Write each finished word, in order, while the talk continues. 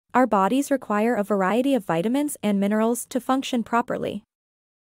Our bodies require a variety of vitamins and minerals to function properly.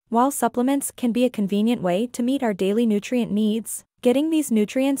 While supplements can be a convenient way to meet our daily nutrient needs, getting these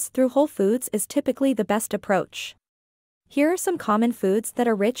nutrients through whole foods is typically the best approach. Here are some common foods that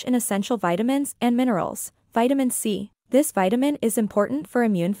are rich in essential vitamins and minerals. Vitamin C. This vitamin is important for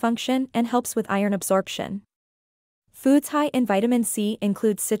immune function and helps with iron absorption. Foods high in vitamin C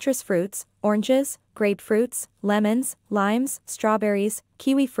include citrus fruits, oranges, grapefruits, lemons, limes, strawberries,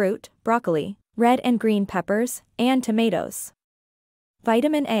 kiwi fruit, broccoli, red and green peppers, and tomatoes.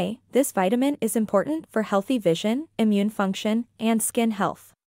 Vitamin A. This vitamin is important for healthy vision, immune function, and skin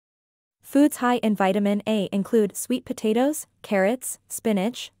health. Foods high in vitamin A include sweet potatoes, carrots,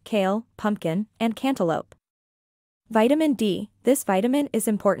 spinach, kale, pumpkin, and cantaloupe. Vitamin D. This vitamin is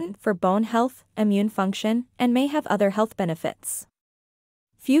important for bone health, immune function, and may have other health benefits.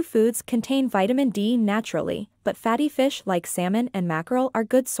 Few foods contain vitamin D naturally, but fatty fish like salmon and mackerel are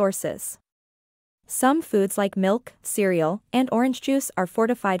good sources. Some foods like milk, cereal, and orange juice are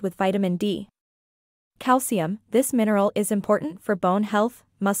fortified with vitamin D. Calcium. This mineral is important for bone health,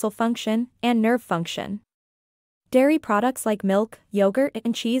 muscle function, and nerve function. Dairy products like milk, yogurt,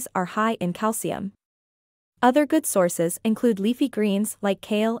 and cheese are high in calcium. Other good sources include leafy greens like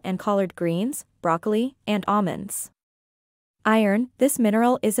kale and collard greens, broccoli, and almonds. Iron. This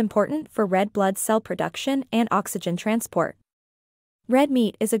mineral is important for red blood cell production and oxygen transport. Red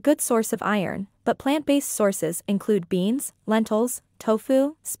meat is a good source of iron, but plant-based sources include beans, lentils,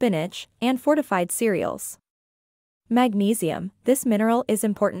 tofu, spinach, and fortified cereals. Magnesium. This mineral is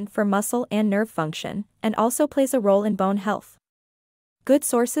important for muscle and nerve function, and also plays a role in bone health. Good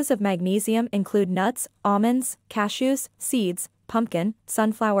sources of magnesium include nuts, almonds, cashews, seeds, pumpkin,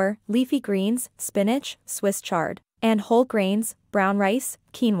 sunflower, leafy greens, spinach, Swiss chard, and whole grains, brown rice,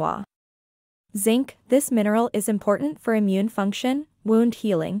 quinoa. Zinc. This mineral is important for immune function, wound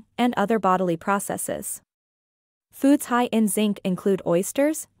healing, and other bodily processes. Foods high in zinc include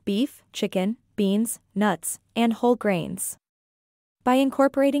oysters, beef, chicken, beans, nuts, and whole grains. By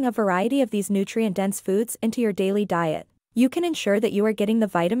incorporating a variety of these nutrient-dense foods into your daily diet, you can ensure that you are getting the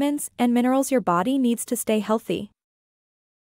vitamins and minerals your body needs to stay healthy.